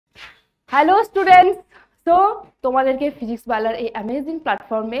Hello students, তো তোমাদেরকে physics বালার এই অ্যামেজিং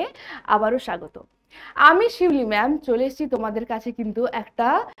প্ল্যাটফর্মে আবারও স্বাগত। আমি শিউলি ম্যাম চলে এসেছি তোমাদের কাছে কিন্তু একটা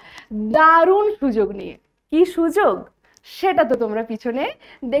দারুণ সুযোগ নিয়ে। কি সুযোগ সেটা তো তোমরা পিছনে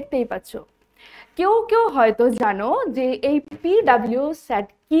দেখতেই পাচ্ছ। কেউ কেউ হয়তো জানো যে এই pwsat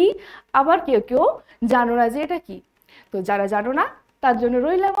কি, আবার কেউ কেউ জানো না যে এটা কি। তো যারা জানো না তার জন্য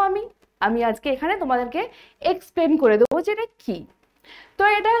রইলাম আমি আজকে এখানে তোমাদেরকে এক্সপ্লেন করে দেবো যে এটা কি। তো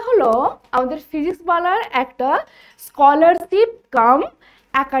এটা হলো আমাদের ফিজিক্স বালার একটা স্কলারশিপ কাম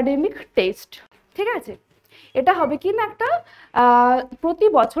একাডেমিক টেস্ট। ঠিক আছে, এটা হবে কি না একটা প্রতি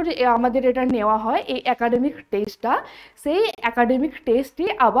বছর আমাদের এটা নেওয়া হয় এই একাডেমিক টেস্টটা। সেই একাডেমিক টেস্টই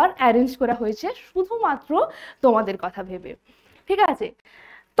আবার অ্যারেঞ্জ করা হয়েছে শুধুমাত্র তোমাদের কথা ভেবে। ঠিক আছে,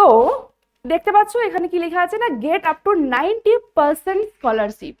 তো দেখতে পাচ্ছ এখানে কি লেখা আছে না, গেট আপ টু 90%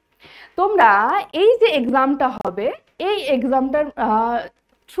 স্কলারশিপ। তোমরা এই যে এক্সামটা হবে এই এক্সামটার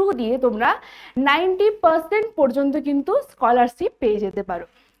থ্রু দিয়ে তোমরা 90% পর্যন্ত কিন্তু স্কলারশিপ পেয়ে যেতে পারো।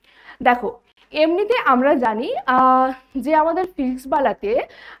 দেখো, এমনিতে আমরা জানি যে আমাদের ফিজিক্স বালাতে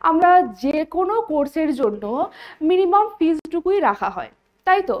আমরা যে কোনো কোর্সের জন্য মিনিমাম ফিজটুকুই রাখা হয়,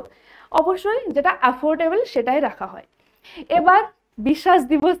 তাই তো? অবশ্যই যেটা অ্যাফোর্ডেবল সেটাই রাখা হয়। এবার বিশ্বাস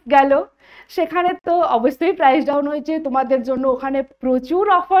দিবস গেল, সেখানে তো অবশ্যই প্রাইস ডাউন হয়েছে তোমাদের জন্য, ওখানে প্রচুর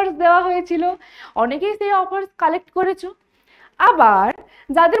অফার্স দেওয়া হয়েছিল, অনেকেই সেই অফার্স কালেক্ট করেছো। আবার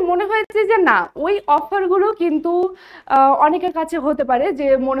যাদের মনে হয়েছে যে না ওই অফারগুলো কিন্তু অনেকের কাছে হতে পারে যে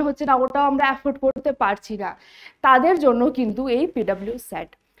মনে হচ্ছে না ওটা আমরা অ্যাফোর্ড করতে পারছি না, তাদের জন্য কিন্তু এই pwsat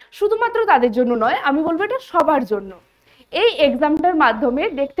শুধুমাত্র তাদের জন্য নয়, আমি বলবো এটা সবার জন্য। এই এক্সামটার মাধ্যমে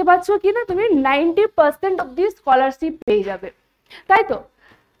দেখতে পাচ্ছ কিনা তুমি 90% অফ দি স্কলারশিপ পেয়ে যাবে, তাই তো?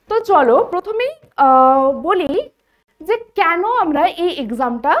 তো চলো প্রথমেই বলি যে কেন আমরা এই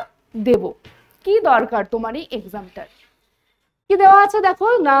এক্সামটা দেব, কি দরকার তোমার এই এক্সামটার। কি দেওয়া আছে দেখো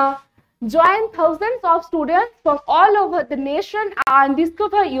না, join thousands of students from all over the nation and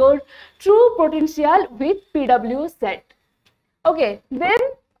discover your true potential with pwsat. Okay, then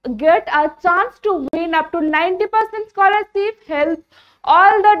get a chance to win up to 90% scholarship, help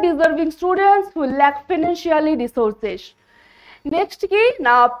all the deserving students who lack financially resources. Next key,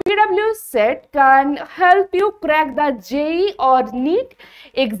 now pwsat can help you crack the JEE or NEET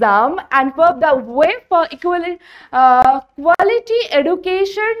exam and pave the way for quality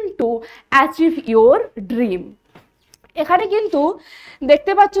education to achieve your dream. এখানে কিন্তু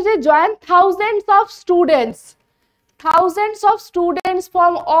দেখতে পাচ্ছ যে join thousands of students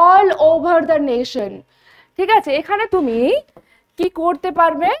from all over the nation. ঠিক আছে, এখানে তুমি কি করতে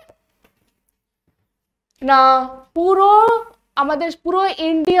পারবে না, আমাদের পুরো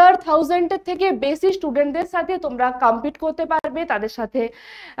ইন্ডিয়ার 1000 থেকে বেশি স্টুডেন্টদের সাথে তোমরা কম্পিট করতে পারবে। তাদের সাথে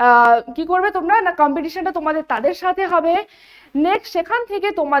কি করবে তোমরা না, কম্পিটিশনটা তোমাদের তাদের সাথে হবে। নেক্সট সেখান থেকে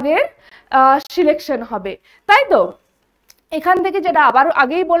তোমাদের সিলেকশন হবে, তাই তো? এখান থেকে যেটা আবার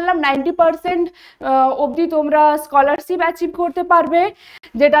আগেই বললাম 90% অবধি তোমরা স্কলারশিপ অ্যাচিভ করতে পারবে।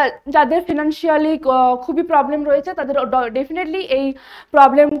 যেটা যাদের ফিনান্সিয়ালি খুবই প্রবলেম রয়েছে তাদের ডেফিনেটলি এই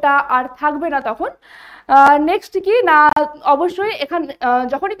প্রবলেমটা আর থাকবে না তখন। নেক্সট কি না, অবশ্যই এখান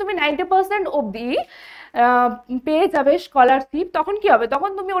যখনই তুমি 90% অবধি পেয়ে যাবে স্কলারশিপ, তখন কি হবে, তখন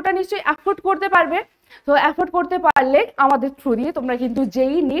তুমি ওটা নিশ্চয়ই অ্যাফোর্ড করতে পারবে। তো অ্যাফোর্ড করতে পারলে আমাদের থ্রু দিয়ে তোমরা কিন্তু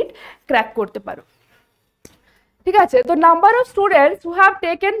JEE NEET ক্র্যাক করতে পারো। ঠিক আছে, তো number of students who have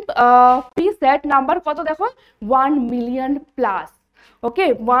taken pwsat number কত দেখো, 1 মিলিয়ন প্লাস। ওকে,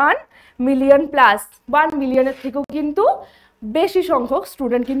 1 মিলিয়ন প্লাস, 1 মিলিয়নের থেকেও কিন্তু বেশি সংখ্যক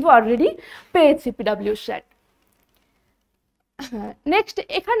স্টুডেন্ট কিন্তু অলরেডি পেয়েছে pwsat। নেক্সট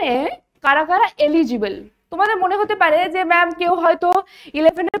এখানে কারা কারা এলিজিবল। তোমাদের মনে হতে পারে যে ম্যাম কেউ হয়তো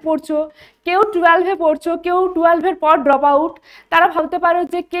 11-এ পড়ছো, কেউ 12-এ পড়ছো, কেউ 12-এর পর ড্রপ আউট, তারা ভাবতে পারো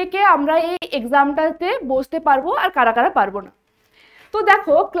যে কে আমরা এই এক্সামটাতে বসতে পারবো আর কারা কারা পারবো না। তো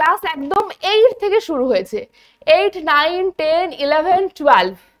দেখো ক্লাস একদম 8 থেকে শুরু হয়েছে, 8, 9, 10, 11,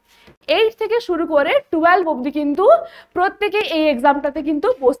 12, 8 থেকে শুরু করে 12 অবধি কিন্তু প্রত্যেকে এই এক্সামটাতে কিন্তু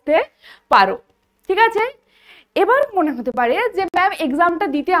বসতে পারো। ঠিক আছে, এবার মনে হতে পারে যে ম্যাম এক্সামটা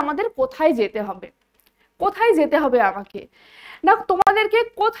দিতে আমাদের কোথায় যেতে হবে, কোথায় যেতে হবে আমাকে। না, তোমাদেরকে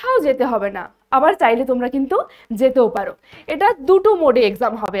কোথাও যেতে হবে না, আবার চাইলে তোমরা কিন্তু যেতেও পারো। এটা দুটো মোডে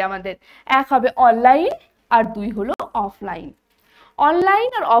এক্সাম হবে আমাদের, এক হবে অনলাইন আর 2 হলো অফলাইন। অনলাইন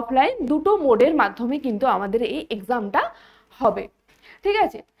আর অফলাইন দুটো মোডের মাধ্যমে কিন্তু আমাদের এই এক্সামটা হবে। ঠিক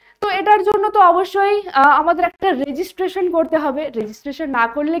আছে, তো এটার জন্য তো অবশ্যই আমাদের একটা রেজিস্ট্রেশন করতে হবে। রেজিস্ট্রেশন না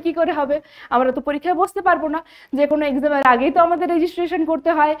করলে কি করে হবে, আমরা তো পরীক্ষায় বসতে পারবো না। যে কোনো এক্সামের আগেই তো আমাদের রেজিস্ট্রেশন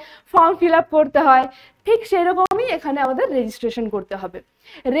করতে হয়, ফর্ম ফিল আপ করতে হয়, ঠিক সেরকমই এখানে আমাদের রেজিস্ট্রেশন করতে হবে।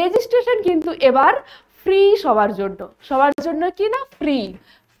 রেজিস্ট্রেশন কিন্তু এবার ফ্রি সবার জন্য কি না, ফ্রি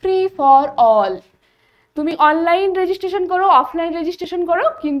ফ্রি ফর অল। তুমি অনলাইন রেজিস্ট্রেশন করো, অফলাইন রেজিস্ট্রেশন করো,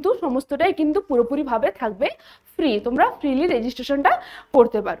 কিন্তু সমস্তটাই কিন্তু পুরোপুরিভাবে থাকবে ফ্রি, তোমরা ফ্রিলি রেজিস্ট্রেশনটা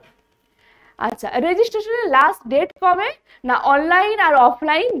করতে পারো। আচ্ছা, রেজিস্ট্রেশনের লাস্ট ডেট কবে না, অনলাইন আর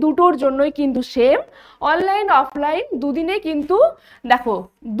অফলাইন দুটোর জন্যই কিন্তু সেম। অনলাইন অফলাইন দুদিনে কিন্তু দেখো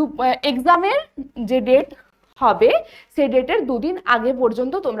এক্সামের যে ডেট হবে সেই ডেটের দুদিন আগে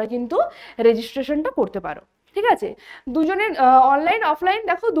পর্যন্ত তোমরা কিন্তু রেজিস্ট্রেশনটা করতে পারো। ঠিক আছে, দুজনের অনলাইন অফলাইন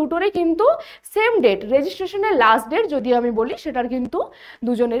দেখো দুটোরই কিন্তু সেম ডেট, রেজিস্ট্রেশনের লাস্ট ডেট যদি আমি বলি সেটার কিন্তু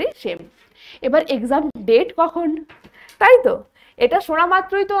দুজনেরই সেম। এবার এক্সাম ডেট কখন, তাই তো এটা শোনা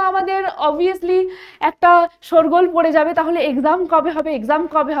মাত্রই তো আমাদের অবভিয়াসলি একটা শোরগোল পড়ে যাবে, তাহলে এক্সাম কবে হবে, এক্সাম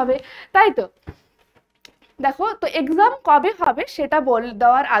কবে হবে, তাই তো। দেখো তো এক্সাম কবে হবে সেটা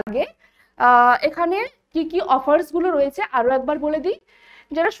দেওয়ার আগে এখানে কি কি অফার্স গুলো রয়েছে আরো একবার বলে দিই।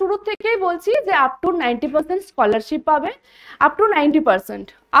 যেটা শুরু থেকেই বলছি যে আপ টু 90% স্কলারশিপ পাবে, আপ টু 90%,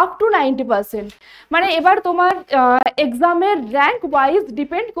 মানে এবার তোমার এক্সামের র্যাঙ্ক ওয়াইজ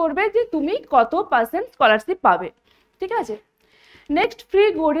ডিপেন্ড করবে যে তুমি কত পার্সেন্ট স্কলারশিপ পাবে। ঠিক আছে, next free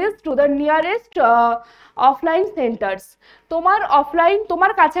goodies to the nearest offline saunters.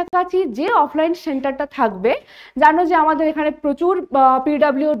 তোমার কাছাকাছি যে অফলাইন সেন্টারটা থাকবে, জানো যে আমাদের এখানে প্রচুর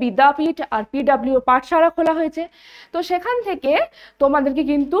পিডব্লিউ বিদ্যাপীঠ আর পিডব্লিউ পাঠশালা খোলা হয়েছে, তো সেখান থেকে তোমাদেরকে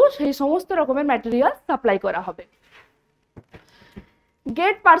কিন্তু সেই সমস্ত রকমের ম্যাটেরিয়াল সাপ্লাই করা হবে।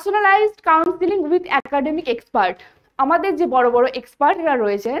 Gate personalised counselling with academic expert. আমাদের যে বড় বড় এক্সপার্টরা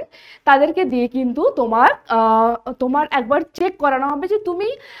রয়েছেন তাদেরকে দিয়ে কিন্তু তোমার একবার চেক করানো হবে যে তুমি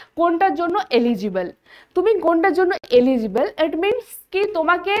কোনটার জন্য এলিজিবল। ইট মিনস কি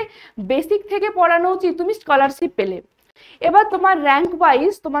তোমাকে বেসিক থেকে পড়ানো উচিত তুমি স্কলারশিপ পেলে। এবার তোমার র্যাঙ্ক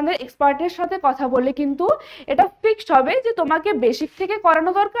ওয়াইজ তোমাদের এক্সপার্টের সাথে কথা বলে কিন্তু এটা ফিক্সড হবে যে তোমাকে বেসিক থেকে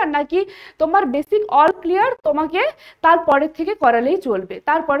করানো দরকার নাকি তোমার বেসিক অল ক্লিয়ার, তোমাকে তারপরের থেকে করালেই চলবে।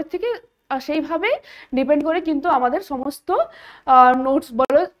 তারপরের থেকে সেইভাবে ডিপেন্ড করে কিন্তু আমাদের সমস্ত নোটস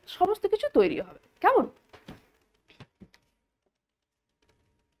বলো সমস্ত কিছু তৈরি হবে। কেমন?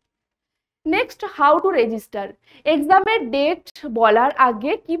 Next, how to register. এক্সামের ডেট বলার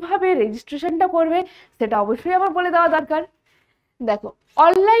আগে কিভাবে রেজিস্ট্রেশনটা করবে সেটা অবশ্যই আমার বলে দেওয়া দরকার। দেখো,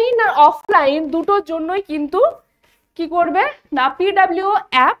 অনলাইন আর অফলাইন দুটোর জন্যই কিন্তু কি করবে না, পিডব্লিউ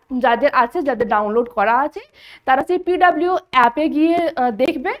অ্যাপ যাদের আছে, যাদের ডাউনলোড করা আছে তারা সেই পিডব্লিউ অ্যাপে গিয়ে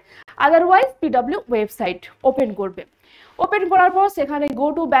দেখবে, আদারওয়াইজ পিডব্লিউ ওয়েবসাইট ওপেন করবে। ওপেন করার পর সেখানে গো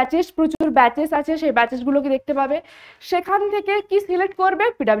টু ব্যাচেস, প্রচুর ব্যাচেস আছে, সেই ব্যাচেসগুলোকে দেখতে পাবে। সেখান থেকে কি সিলেক্ট করবে,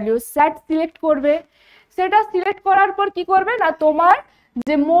 pwsat সিলেক্ট করবে। সেটা সিলেক্ট করার পর কি করবে না, তোমার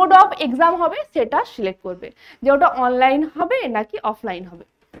যে মোড অফ এক্সাম হবে সেটা সিলেক্ট করবে, যে ওটা অনলাইন হবে নাকি অফলাইন হবে।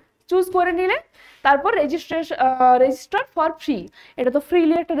 চুজ করে নিলে তারপর রেজিস্টার ফর ফ্রি, এটা তো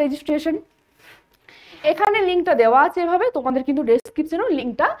ফ্রিলি একটা রেজিস্ট্রেশন। এখানে লিঙ্কটা দেওয়া আছে, এভাবে তোমাদের কিন্তু ডেসক্রিপশনেও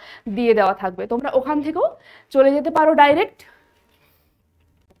লিঙ্কটা দিয়ে দেওয়া থাকবে, তোমরা ওখান থেকেও চলে যেতে পারো ডাইরেক্ট।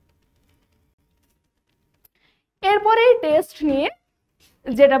 এরপরে টেস্ট নিয়ে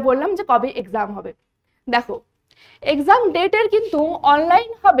যেটা বললাম যে কবে এক্সাম হবে, দেখো এক্সাম ডেটের কিন্তু অনলাইন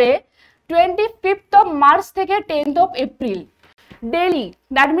হবে 25 মার্চ থেকে 10 এপ্রিল ডেলি।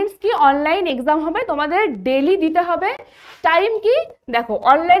 দ্যাট মিনস কি অনলাইন এক্সাম হবে, তোমাদের ডেলি দিতে হবে। টাইম কি, দেখো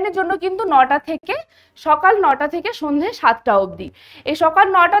অনলাইনের জন্য কিন্তু সকাল 9টা থেকে সন্ধ্যে 7টা অবধি। এই সকাল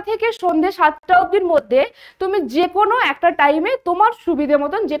 9টা থেকে সন্ধ্যে 7টা অবধির মধ্যে তুমি যে কোনো একটা টাইমে তোমার সুবিধে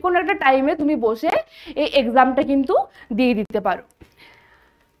মতন যে কোনো একটা টাইমে তুমি বসে এই এক্সামটা কিন্তু দিয়ে দিতে পারো।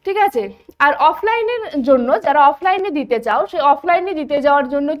 ঠিক আছে, আর অফলাইনের জন্য যারা অফলাইনে দিতে চাও, সেই অফলাইনে দিতে যাওয়ার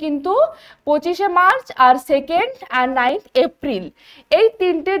জন্য কিন্তু 25 মার্চ আর 2 আর 9 এপ্রিল এই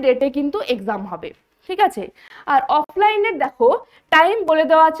 3টে ডেটে কিন্তু এক্সাম হবে। ঠিক আছে, আর অফলাইনের দেখো টাইম বলে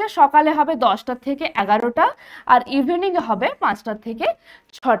দেওয়া আছে, সকালে হবে 10টা থেকে 11টা আর ইভিনিং হবে 5টা থেকে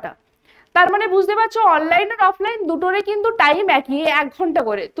 6টা। তার মানে বুঝতে পারছো অনলাইন আর অফলাইন দুটোরে কিন্তু টাইম একই, 1 ঘন্টা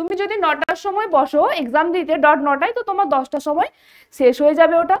করে। তুমি যদি 9টার সময় বসো এক্সাম দিতে 9টায়, তো তোমার 10টার সময় শেষ হয়ে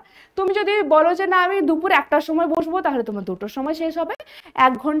যাবে ওটা। তুমি যদি বলো যে না আমি দুপুর 1টার সময় বসবো, তাহলে তোমার 2টোর সময় শেষ হবে।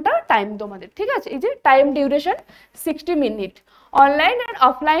 1 ঘন্টা টাইম তোমাদের। ঠিক আছে, এই যে time duration 60 minute, online R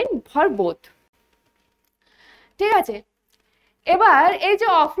offline for both. ঠিক আছে, এবার এই যে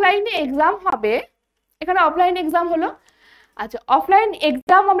অফলাইনে এক্সাম হবে, এখানে অফলাইন এক্সাম হলো। আচ্ছা, অফলাইন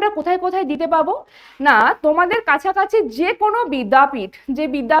এক্সাম আমরা কোথায় কোথায় দিতে পাবো না, তোমাদের কাছাকাছি যে কোনো বিদ্যাপীঠ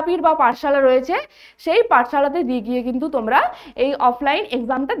বা পাঠশালা রয়েছে সেই পাঠশালাতে দিয়ে গিয়ে কিন্তু তোমরা এই অফলাইন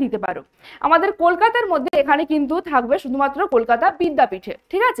এক্সামটা দিতে পারো। আমাদের কলকাতার মধ্যে এখানে কিন্তু থাকবে শুধুমাত্র কলকাতা বিদ্যাপীঠে।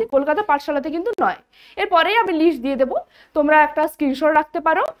 ঠিক আছে, কলকাতা পাঠশালাতে কিন্তু নয়। এরপরেই আমি লিস্ট দিয়ে দেবো, তোমরা একটা স্ক্রিনশট রাখতে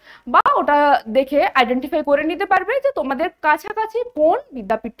পারো বা ওটা দেখে আইডেন্টিফাই করে নিতে পারবে যে তোমাদের কাছাকাছি কোন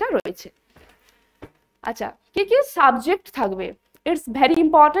বিদ্যাপীঠটা রয়েছে। আচ্ছা, কি কি সাবজেক্ট থাকবে ইটস ভেরি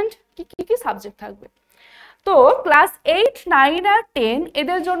ইম্পর্টেন্ট কি কি সাবজেক্ট থাকবে। তো ক্লাস 8, 9 আর 10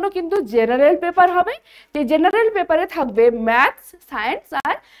 এদের জন্য কিন্তু জেনারেল পেপার হবে, যে জেনারেল পেপারে থাকবে ম্যাথস, সায়েন্স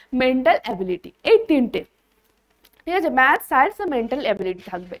আর মেন্টাল অ্যাবিলিটি, এই তিনটে, ঠিক আছে, ম্যাথস, সায়েন্স আর মেন্টাল অ্যাবিলিটি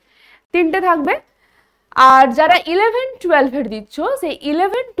থাকবে, তিনটে থাকবে। আর যারা 11, 12 এর দিচ্ছ, সেই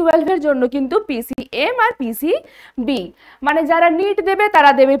 11, 12 এর জন্য কিন্তু পিসিএম আর পিসিবি, মানে যারা নিট দেবে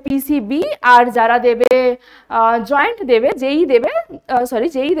তারা দেবে পিসিবি, আর যারা দেবে জয়েন্ট দেবে, যেই দেবে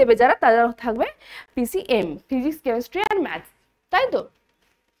যেই দেবে যারা, তারা থাকবে পিসিএম, ফিজিক্স, কেমিস্ট্রি আর ম্যাথস, তাই তো?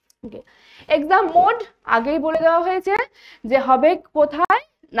 ওকে, এক্সাম মোড আগেই বলে দেওয়া হয়েছে যে হবে কোথায়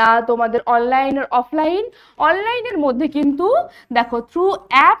না, তোমাদের অনলাইন আর অফলাইন। অনলাইনের মধ্যে কিন্তু দেখো থ্রু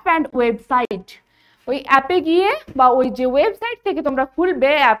অ্যাপ অ্যান্ড ওয়েবসাইট, ওই অ্যাপে গিয়ে বা ওই যে ওয়েবসাইট থেকে তোমরা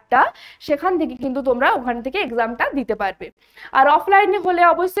খুলবে অ্যাপটা, সেখান থেকে কিন্তু তোমরা ওখান থেকে এক্সামটা দিতে পারবে। আর অফলাইনে হলে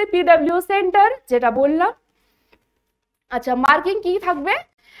অবশ্যই পিডব্লিউ সেন্টার, যেটা বললাম। আচ্ছা, মার্কিং কি থাকবে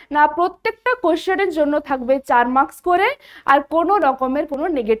না, প্রত্যেকটা কোশ্চেনের জন্য থাকবে 4 মার্কস করে, আর কোনো রকমের কোনো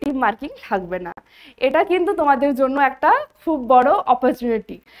নেগেটিভ মার্কিং থাকবে না। এটা কিন্তু তোমাদের জন্য একটা খুব বড়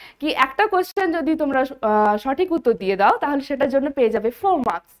অপরচুনিটি, কি একটা কোশ্চেন যদি তোমরা সঠিক উত্তর দিয়ে দাও তাহলে সেটার জন্য পেয়ে যাবে 4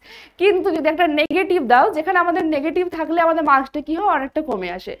 মার্কস, কিন্তু যদি একটা নেগেটিভ দাও, যেখানে আমাদের নেগেটিভ থাকলে আমাদের মার্কসটা কি হয়, অনেকটা কমে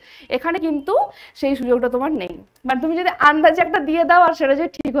আসে, এখানে কিন্তু সেই সুযোগটা তোমার নেই। মানে তুমি যদি আন্দাজে একটা দিয়ে দাও আর সেটা যদি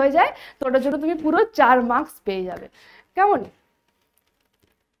ঠিক হয়ে যায়, তো ওটার জন্য তুমি পুরো 4 মার্কস পেয়ে যাবে। কেমন?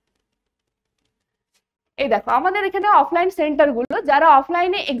 এই দেখো আমাদের এখানে অফলাইন সেন্টারগুলো, যারা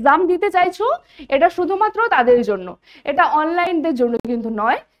অফলাইনে এক্সাম দিতে চাইছো এটা শুধুমাত্র তাদের জন্য, এটা অনলাইনদের জন্য কিন্তু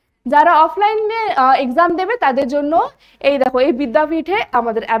নয়। যারা অফলাইনে এক্সাম দেবে তাদের জন্য এই দেখো এই বিদ্যাপীঠে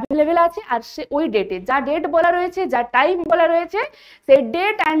আমাদের অ্যাভেলেবেল আছে, আর সে ওই ডেটে যা ডেট বলা রয়েছে, যা টাইম বলা রয়েছে, সেই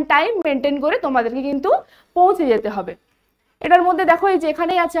ডেট অ্যান্ড টাইম মেনটেন করে তোমাদেরকে কিন্তু পৌঁছে যেতে হবে। এটার মধ্যে দেখো এই যে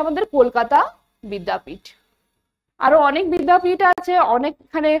এখানেই আছে আমাদের কলকাতা বিদ্যাপীঠ, আরো অনেক বিদ্যাপীঠ আছে, অনেক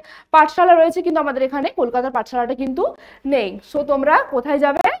এখানে পাঠশালা রয়েছে, কিন্তু আমাদের এখানে কলকাতার পাঠশালাটা কিন্তু নেই। সো তোমরা কোথায়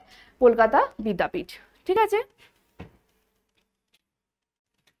যাবে? কলকাতা বিদ্যাপীঠ, ঠিক আছে।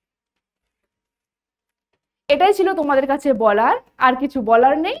 এটাই ছিল তোমাদের কাছে বলার, আর কিছু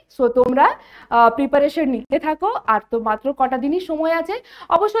বলার নেই। সো তোমরা প্রিপারেশন নিতে থাকো, আর তো মাত্র কটা দিনই সময় আছে।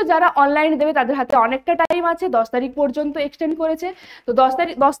 অবশ্য যারা অনলাইনে দেবে তাদের হাতে অনেকটা টাইম আছে, 10 তারিখ পর্যন্ত এক্সটেন্ড করেছে, তো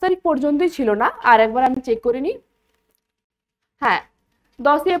 10 তারিখ পর্যন্তই ছিল না, আর একবার আমি চেক করে নিই। হ্যাঁ,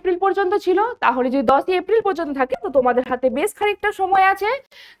 10ই এপ্রিল পর্যন্ত ছিল, তাহলে যদি 10ই এপ্রিল পর্যন্ত থাকে তো তোমাদের হাতে বেশ খানিকটা সময় আছে,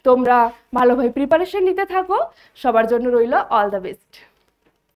 তোমরা ভালোভাবে প্রিপারেশন নিতে থাকো। সবার জন্য রইল অল দ্য বেস্ট।